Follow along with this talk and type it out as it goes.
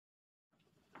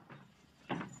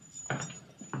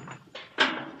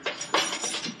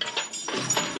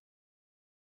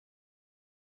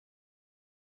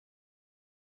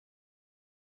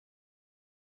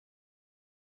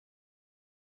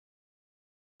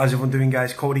How's everyone doing,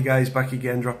 guys? Cody, guys, back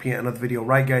again, dropping yet another video.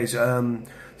 Right, guys,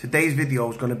 today's video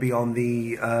is going to be on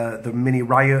the mini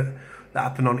riot that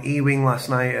happened on E-Wing last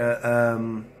night at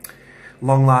Long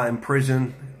Lartin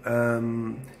Prison.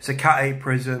 It's a Cat 8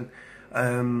 prison.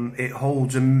 It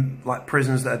holds like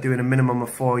prisoners that are doing a minimum of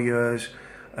 4 years,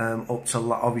 up to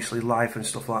obviously life and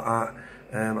stuff like that.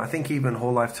 I think even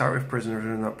whole life tariff prisoners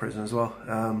are in that prison as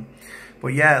well.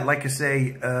 But yeah, like I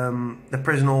say, the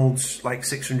prison holds like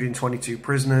 622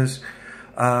 prisoners.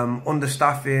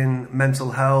 Understaffing,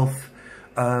 mental health.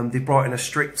 They brought in a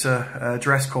stricter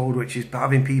dress code, which is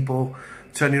having people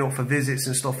turning up for visits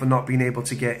and stuff and not being able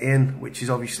to get in, which has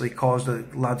obviously caused the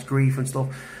lads grief and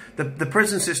stuff. The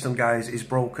prison system, guys, is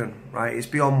broken, right? It's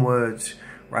beyond words,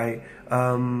 right?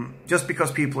 Just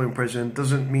because people are in prison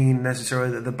doesn't mean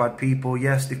necessarily that they're bad people.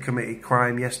 Yes, they've committed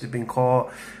crime. Yes, they've been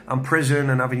caught. And prison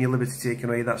and having your liberty taken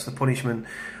away, that's the punishment.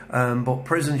 But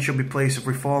prison should be a place of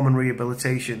reform and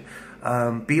rehabilitation.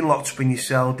 Being locked up in your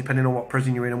cell, depending on what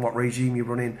prison you're in and what regime you're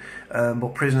running.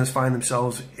 But prisoners find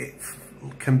themselves, it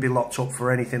can be locked up for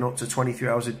anything up to 23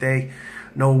 hours a day.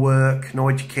 No work, no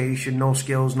education, no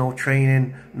skills, no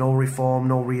training, no reform,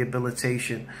 no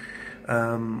rehabilitation.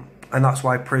 And that's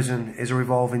why prison is a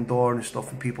revolving door and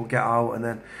stuff, and people get out and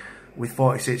then with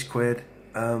 46 quid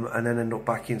and then end up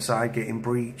back inside getting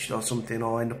breached or something,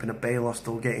 or end up in a bail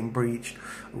hostel getting breached,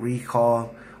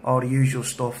 recall, all the usual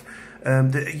stuff.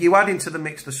 You add into the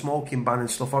mix the smoking ban and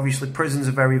stuff. Obviously prisons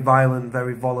are very violent,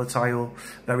 very volatile,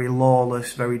 very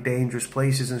lawless, very dangerous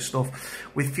places and stuff,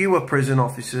 with fewer prison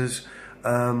officers,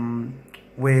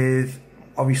 with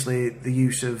obviously the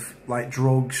use of like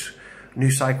drugs, new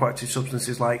psychoactive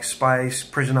substances like spice,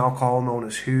 prison alcohol known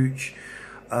as hooch,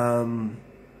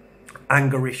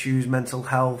 anger issues, mental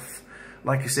health.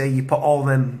 Like I say, you put all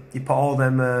them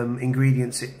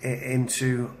ingredients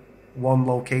into one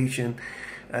location,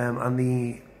 and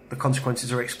the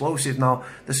consequences are explosive. Now,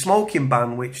 the smoking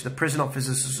ban, which the Prison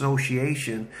Officers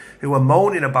Association, who are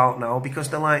moaning about now because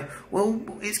they're like, well,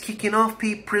 it's kicking off,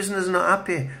 prisoners are not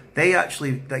happy.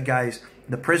 Guys,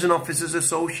 the Prison Officers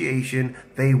Association,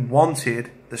 they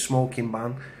wanted the smoking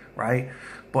ban, right?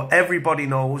 But everybody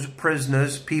knows,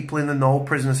 prisoners, people in the know,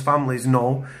 prisoners' families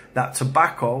know that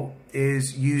tobacco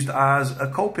is used as a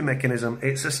coping mechanism.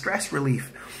 It's a stress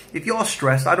relief. If you're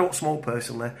stressed, I don't smoke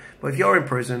personally, but if you're in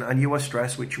prison and you are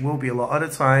stressed, which will be a lot of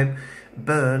the time,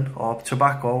 burn or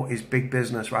tobacco is big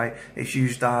business, right? It's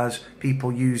used as,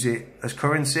 people use it as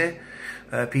currency.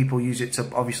 People use it to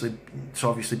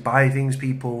obviously buy things.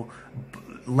 People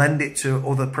lend it to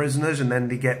other prisoners, and then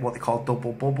they get what they call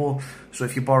double bubble. So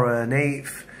if you borrow an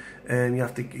eighth, you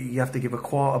have to give a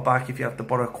quarter back. If you have to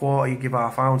borrow a quarter, you give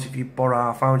half ounce. If you borrow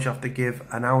half ounce, you have to give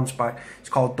an ounce back. It's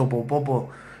called double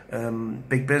bubble.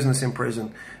 Big business in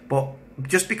prison. But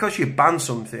just because you ban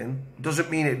something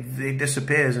doesn't mean it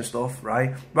disappears and stuff,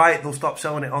 right? Right, they'll stop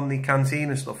selling it on the canteen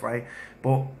and stuff, right?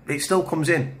 But it still comes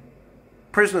in.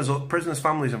 Prisoners'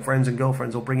 families and friends and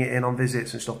girlfriends will bring it in on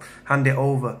visits and stuff, hand it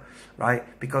over, right?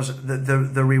 Because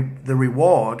the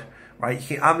reward,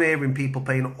 right? I'm hearing people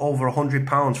paying over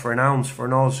 £100 for an ounce, for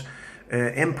an Oz,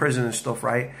 in prison and stuff,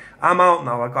 right? I'm out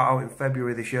now. I got out in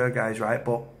February this year, guys, right?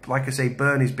 But like I say,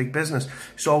 burn is big business.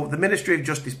 So the Ministry of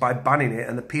Justice, by banning it,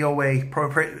 and the POA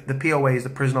is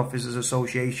the Prison Officers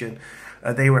Association.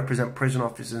 They represent prison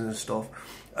officers and stuff.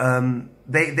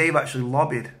 They've actually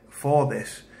lobbied for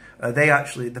this.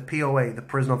 The POA, the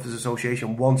Prison Officers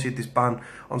Association, wanted this ban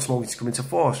on smoking to come into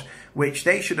force, which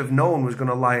they should have known was going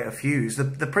to light a fuse.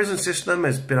 The prison system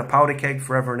has been a powder keg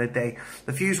forever and a day.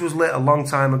 The fuse was lit a long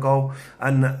time ago,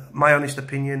 and my honest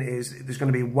opinion is there's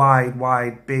going to be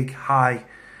wide, big, high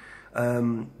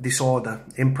disorder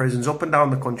in prisons up and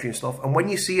down the country and stuff. And when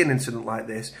you see an incident like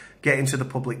this get into the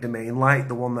public domain, like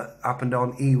the one that happened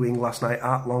on E-Wing last night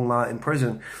at Long Lartin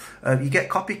Prison, you get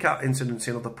copycat incidents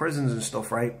in other prisons and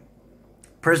stuff, right?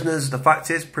 Prisoners, the fact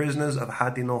is, prisoners have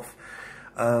had enough.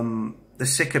 They're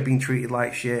sick of being treated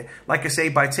like shit. Like I say,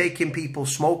 by taking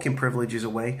people's smoking privileges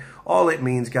away, all it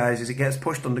means, guys, is it gets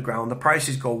pushed underground, the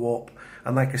prices go up,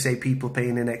 and like I say, people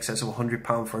paying in excess of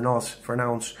 £100 for an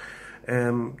ounce.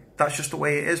 That's just the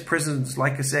way it is. Prisons,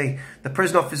 like I say, the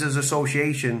Prison Officers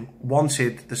Association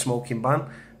wanted the smoking ban.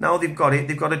 Now they've got it,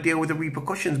 they've got to deal with the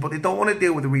repercussions, but they don't want to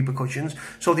deal with the repercussions,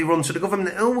 so they run to the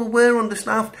government. Oh, well, we're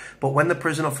understaffed. But when the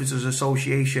Prison Officers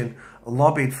Association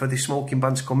lobbied for the smoking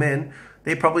ban to come in,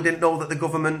 they probably didn't know that the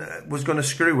government was going to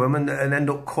screw them and end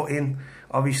up cutting,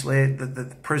 obviously,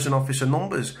 the prison officer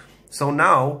numbers. So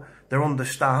now they're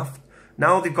understaffed.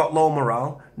 Now they've got low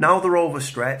morale. Now they're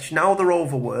overstretched. Now they're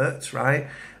overworked, right?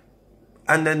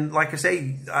 And then, like I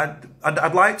say,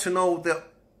 I'd like to know that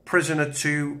prisoner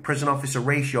to prison officer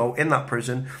ratio in that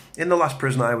prison. In the last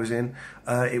prison I was in,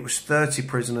 it was 30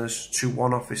 prisoners to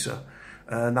 1 officer.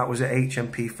 And that was at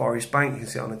HMP Forest Bank. You can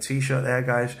see it on a t-shirt there,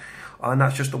 guys. And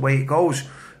that's just the way it goes.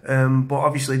 But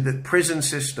obviously the prison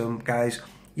system, guys,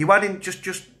 you add in,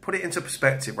 just put it into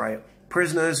perspective, right?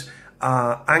 Prisoners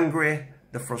are angry,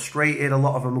 they're frustrated, a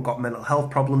lot of them have got mental health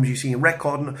problems. You're seeing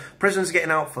prisoners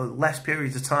getting out for less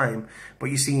periods of time, but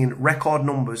you're seeing record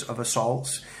numbers of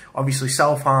assaults. Obviously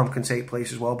self-harm can take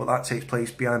place as well, but that takes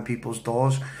place behind people's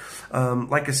doors.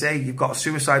 Like I say, you've got a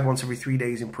suicide once every 3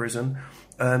 days in prison.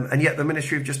 And yet the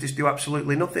Ministry of Justice do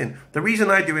absolutely nothing. The reason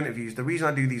I do interviews, the reason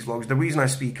I do these vlogs, the reason I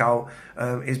speak out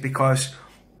is because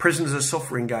prisoners are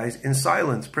suffering, guys, in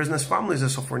silence. Prisoners' families are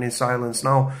suffering in silence.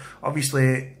 Now,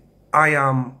 obviously, I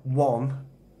am one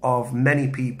of many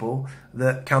people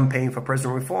that campaign for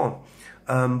prison reform.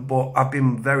 But I've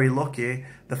been very lucky.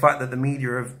 The fact that the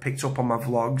media have picked up on my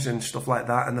vlogs and stuff like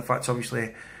that, and the fact,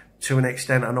 obviously, to an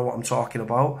extent, I know what I'm talking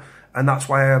about. And that's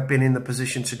why I've been in the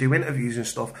position to do interviews and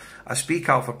stuff. I speak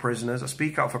out for prisoners, I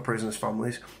speak out for prisoners'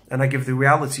 families, and I give the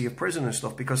reality of prison and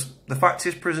stuff, because the fact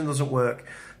is prison doesn't work.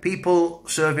 People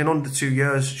serving under 2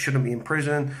 years shouldn't be in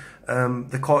prison.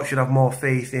 The court should have more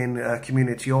faith in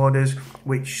community orders,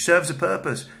 which serves a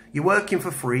purpose. You're working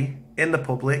for free in the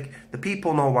public. The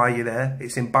people know why you're there.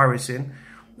 It's embarrassing.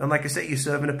 And like I say, you're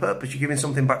serving a purpose. You're giving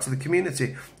something back to the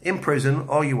community. In prison,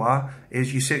 all you are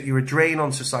is you're a drain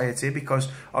on society, because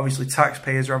obviously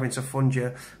taxpayers are having to fund you.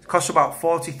 It costs about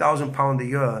 £40,000 a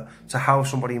year to house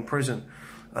somebody in prison.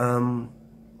 And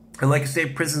like I say,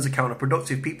 prisons are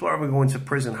counterproductive. People are going to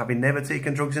prison having never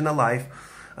taken drugs in their life.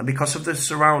 And because of the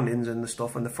surroundings and the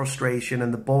stuff and the frustration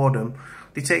and the boredom,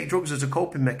 they take drugs as a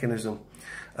coping mechanism.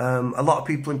 A lot of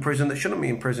people in prison that shouldn't be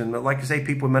in prison. Like I say,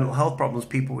 people with mental health problems,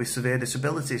 people with severe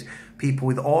disabilities, people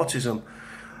with autism.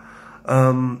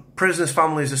 Prisoners'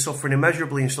 families are suffering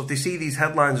immeasurably and stuff. They see these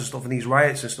headlines and stuff and these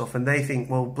riots and stuff, and they think,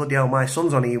 well, bloody hell, my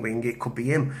son's on E-Wing, it could be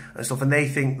him and stuff. And they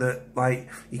think that, like,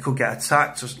 he could get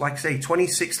attacked. So, like I say,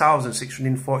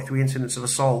 26,643 incidents of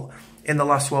assault in the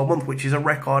last 12 months, which is a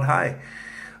record high.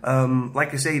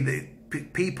 Like I say, the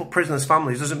prisoners'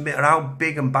 families, doesn't matter how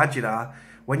big and bad you are,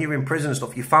 when you're in prison and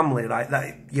stuff, your family, like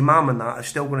that, your mum and that, are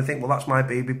still going to think, well, that's my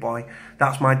baby boy,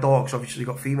 that's my dog, because obviously you've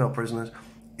got female prisoners,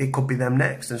 it could be them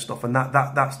next and stuff, and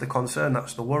that's the concern,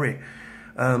 that's the worry.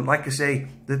 Like I say,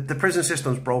 the prison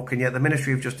system's broken, yet the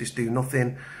Ministry of Justice do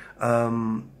nothing.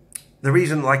 The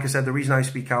reason, like I said, the reason I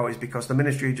speak out is because the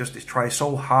Ministry of Justice tries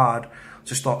so hard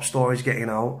to stop stories getting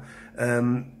out.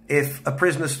 If a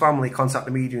prisoner's family contact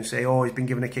the media and say, oh, he's been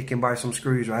given a kicking by some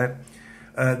screws, right?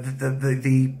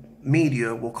 The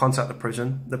media will contact the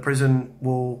prison. The prison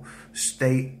will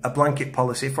state a blanket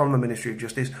policy from the Ministry of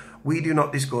Justice. We do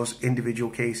not discuss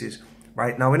individual cases,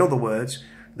 right? Now, in other words,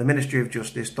 the Ministry of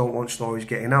Justice don't want stories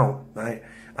getting out, right?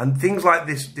 And things like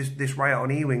this riot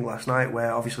on E-Wing last night,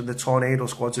 where obviously the tornado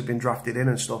squads have been drafted in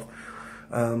and stuff,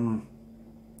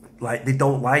 like, they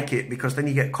don't like it, because then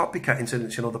you get copycat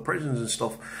incidents in other prisons and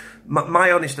stuff. My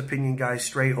honest opinion, guys,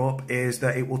 straight up, is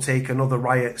that it will take another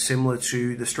riot similar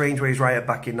to the Strangeways riot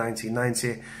back in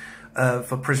 1990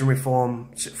 for prison reform,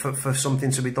 for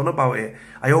something to be done about it.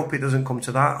 I hope it doesn't come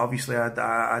to that. Obviously,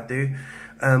 I do.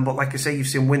 But like I say, you've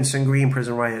seen Winson Green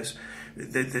prison riots.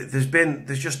 There's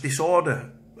just disorder.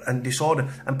 And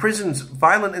prisons,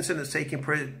 violent incidents taking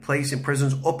place in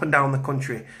prisons up and down the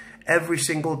country every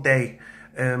single day.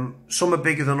 Some are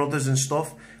bigger than others and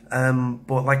stuff,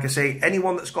 but like I say,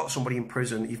 anyone that's got somebody in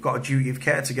prison, you've got a duty of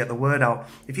care to get the word out.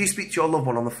 If you speak to your loved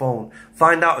one on the phone,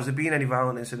 find out, has there been any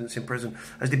violent incidents in prison?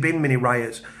 Has there been many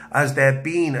riots? Has there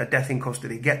been a death in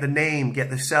custody? Get the name, get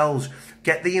the cells,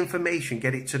 get the information,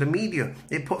 get it to the media.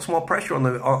 It puts more pressure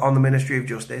on the Ministry of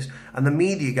Justice and the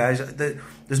media, guys.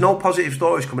 There's no positive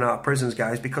stories coming out of prisons,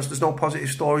 guys, because there's no positive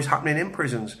stories happening in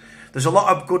prisons. There's a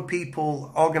lot of good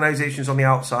people, organisations on the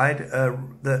outside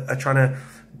that are trying to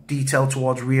detail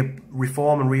towards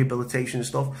reform and rehabilitation and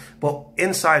stuff. But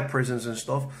inside prisons and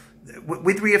stuff,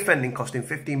 with reoffending costing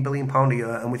 £15 billion a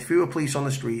year and with fewer police on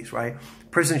the streets, right,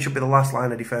 prison should be the last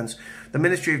line of defence. The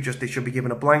Ministry of Justice should be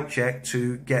given a blank cheque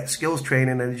to get skills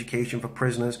training and education for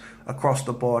prisoners across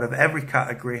the board of every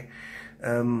category,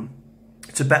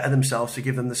 to better themselves, to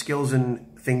give them the skills and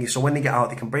thingy, so when they get out,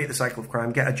 they can break the cycle of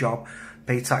crime, get a job,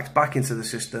 pay tax back into the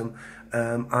system,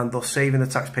 and thus saving the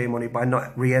taxpayer money by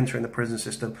not re-entering the prison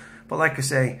system. But like I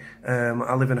say,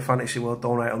 I live in a fantasy world,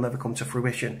 don't I? It'll never come to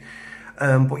fruition.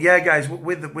 But yeah, guys,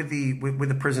 with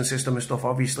the prison system and stuff,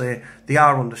 obviously they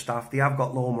are understaffed. They have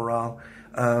got low morale.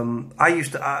 I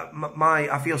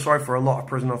feel sorry for a lot of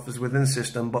prison officers within the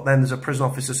system, but then there's a prison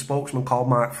officer spokesman called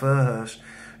Mark Fairhurst,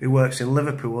 who works in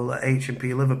Liverpool at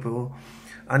HMP Liverpool,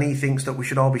 and he thinks that we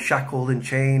should all be shackled and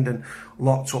chained and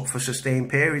locked up for sustained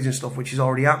periods and stuff, which is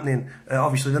already happening.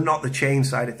 Obviously, they're not the chain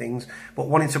side of things, but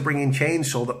wanting to bring in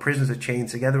chains so that prisoners are chained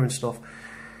together and stuff.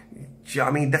 Do you know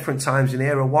what I mean? Different times in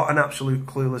era. What an absolute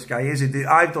clueless guy is.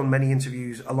 I've done many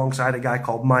interviews alongside a guy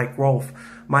called Mike Rolfe.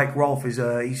 Mike Rolfe is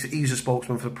he's a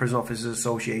spokesman for the Prison Officers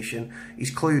Association.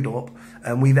 He's clued up,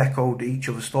 and we've echoed each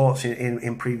other's thoughts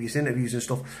in previous interviews and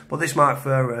stuff. But this Mark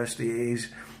Fairhurst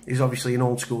is obviously an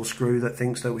old school screw that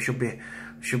thinks that we should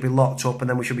be locked up and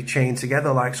then we should be chained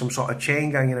together like some sort of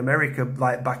chain gang in America,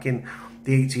 like back in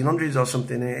the 1800s or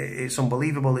something. It's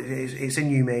unbelievable. It's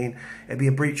inhumane. It'd be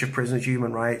a breach of prisoners'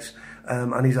 human rights,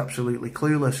 and he's absolutely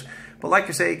clueless. But like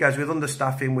I say, guys, with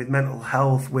understaffing, with mental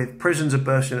health, with prisons are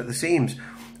bursting at the seams,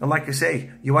 and like I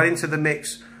say, you add into the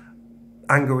mix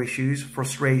anger issues,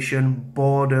 frustration,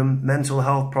 boredom, mental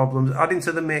health problems, add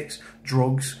into the mix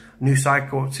drugs, new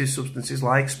psychoactive substances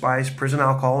like spice, prison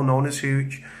alcohol known as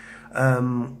hooch,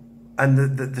 and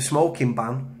the smoking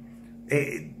ban.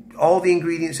 All the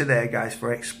ingredients are there, guys,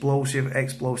 for explosive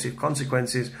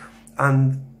consequences,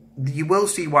 and you will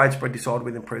see widespread disorder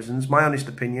within prisons. My honest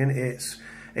opinion, it's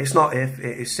not if,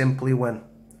 it is simply when.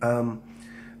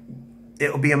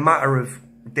 It'll be a matter of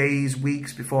days,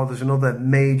 weeks before there's another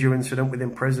major incident within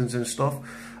prisons and stuff.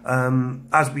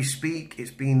 As we speak,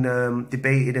 it's been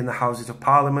debated in the Houses of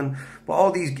Parliament, but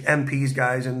all these MPs,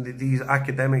 guys, and these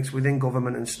academics within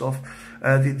government and stuff,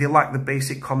 they lack the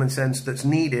basic common sense that's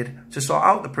needed to sort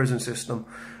out the prison system.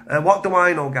 What do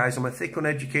I know, guys? I'm a thick,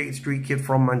 uneducated street kid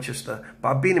from Manchester, but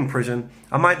I've been in prison.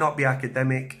 I might not be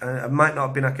academic, I might not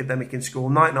have been academic in school,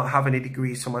 might not have any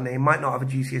degrees to my name, might not have a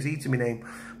GCSE to my name,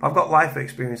 but I've got life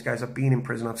experience, guys. I've been in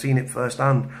prison, I've seen it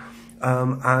firsthand.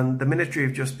 And the Ministry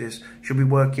of Justice should be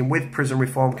working with prison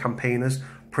reform campaigners,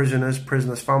 prisoners,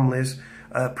 prisoners' families,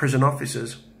 prison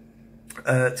officers,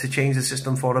 to change the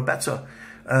system for the better.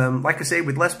 Like I say,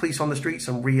 with less police on the streets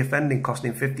and re-offending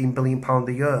costing £15 billion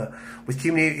a year, with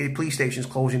community police stations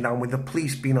closing down, with the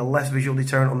police being a less visual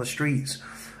deterrent on the streets,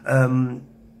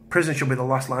 prison should be the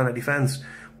last line of defence.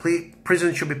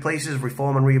 Prison should be places of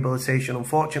reform and rehabilitation.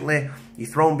 Unfortunately, you're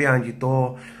thrown behind your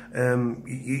door.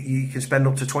 You can spend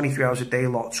up to 23 hours a day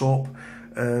locked up.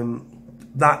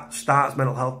 That starts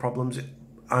mental health problems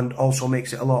and also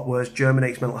makes it a lot worse,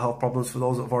 germinates mental health problems for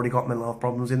those that have already got mental health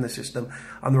problems in the system.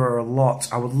 And there are a lot.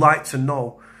 I would like to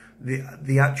know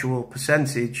the actual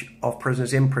percentage of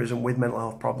prisoners in prison with mental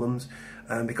health problems,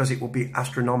 because it would be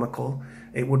astronomical.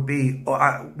 It would be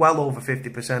well over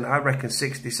 50%. I reckon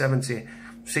 60, 70,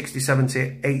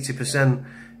 80%.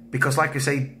 Because like I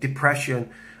say, depression,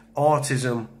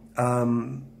 autism,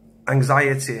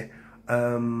 anxiety,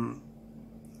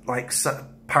 like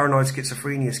paranoid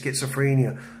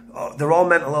schizophrenia, they're all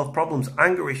mental health problems.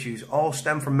 Anger issues all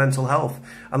stem from mental health.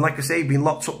 And like I say, being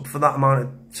locked up for that amount of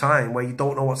time where you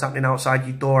don't know what's happening outside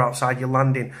your door, outside your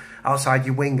landing, outside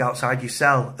your wing, outside your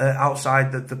cell,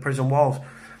 outside the prison walls.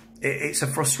 It's a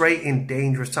frustrating,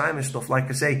 dangerous time and stuff. Like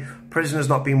I say, prisoners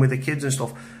not being with the kids and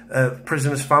stuff,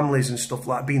 prisoners' families and stuff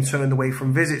like being turned away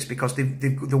from visits because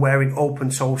they're wearing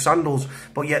open-toe sandals.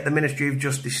 But yet the Ministry of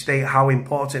Justice state how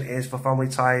important it is for family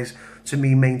ties to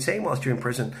be maintained whilst you're in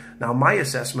prison. Now, my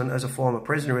assessment as a former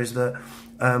prisoner is that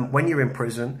when you're in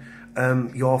prison,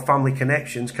 your family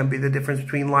connections can be the difference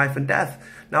between life and death.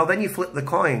 Now, then you flip the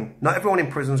coin. Not everyone in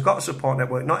prison's got a support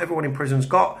network. Not everyone in prison's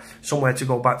got somewhere to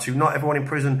go back to. Not everyone in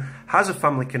prison has a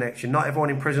family connection. Not everyone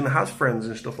in prison has friends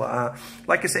and stuff like that.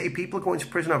 Like I say, people are going to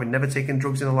prison having never taken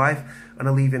drugs in their life and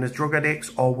are leaving as drug addicts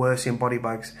or worse in body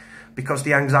bags. Because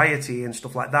the anxiety and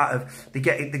stuff like that, they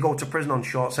go to prison on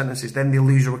short sentences, then they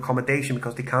lose their accommodation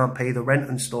because they can't pay the rent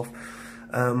and stuff.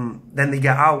 Then they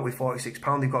get out with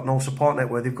 £46, they've got no support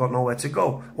network, they've got nowhere to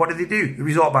go. What do? They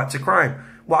resort back to crime.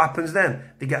 What happens then?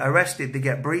 They get arrested, they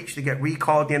get breached, they get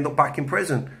recalled, they end up back in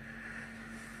prison.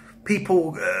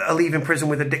 People are leaving prison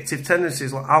with addictive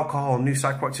tendencies like alcohol, new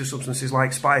psychoactive substances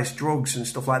like spice, drugs and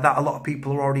stuff like that. A lot of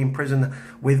people are already in prison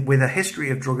with a history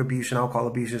of drug abuse and alcohol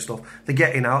abuse and stuff. They're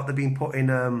getting out, they're being put in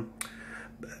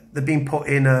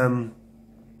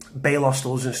bail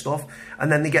hostels and stuff,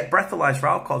 and then they get breathalyzed for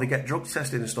alcohol, they get drug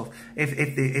tested and stuff.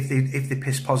 If they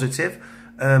piss positive,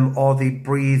 or they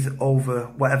breathe over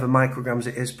whatever micrograms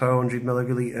it is per 100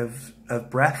 millilitre of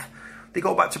breath, they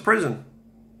go back to prison.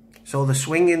 So the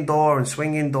swinging door and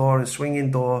swinging door and swinging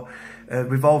door,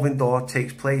 revolving door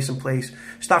takes place and place.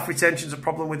 Staff retention is a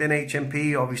problem within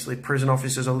HMP. Obviously, prison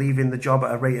officers are leaving the job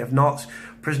at a rate of knots.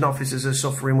 Prison officers are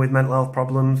suffering with mental health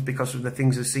problems because of the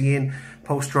things they're seeing,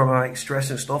 post-traumatic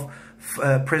stress and stuff.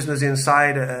 Prisoners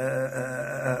inside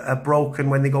are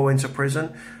broken when they go into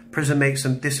prison. Prison makes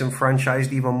them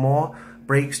disenfranchised even more,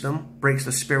 breaks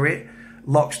the spirit,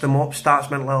 locks them up,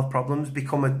 starts mental health problems,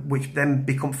 which then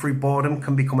become through boredom,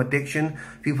 can become addiction.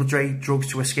 People take drugs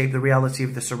to escape the reality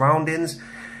of the surroundings.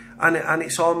 And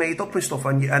it's all made up and stuff.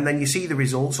 And then you see the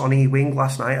results on E-Wing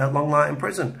last night at Long Lartin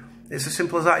Prison. It's as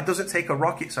simple as that. It doesn't take a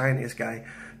rocket scientist,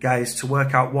 guys, to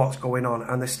work out what's going on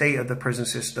and the state of the prison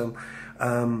system. But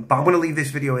I'm going to leave this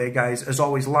video here, guys. As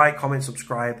always, like, comment,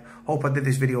 subscribe. Hope I did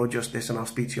this video justice, and I'll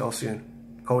speak to you all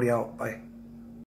soon. Cody out. Bye.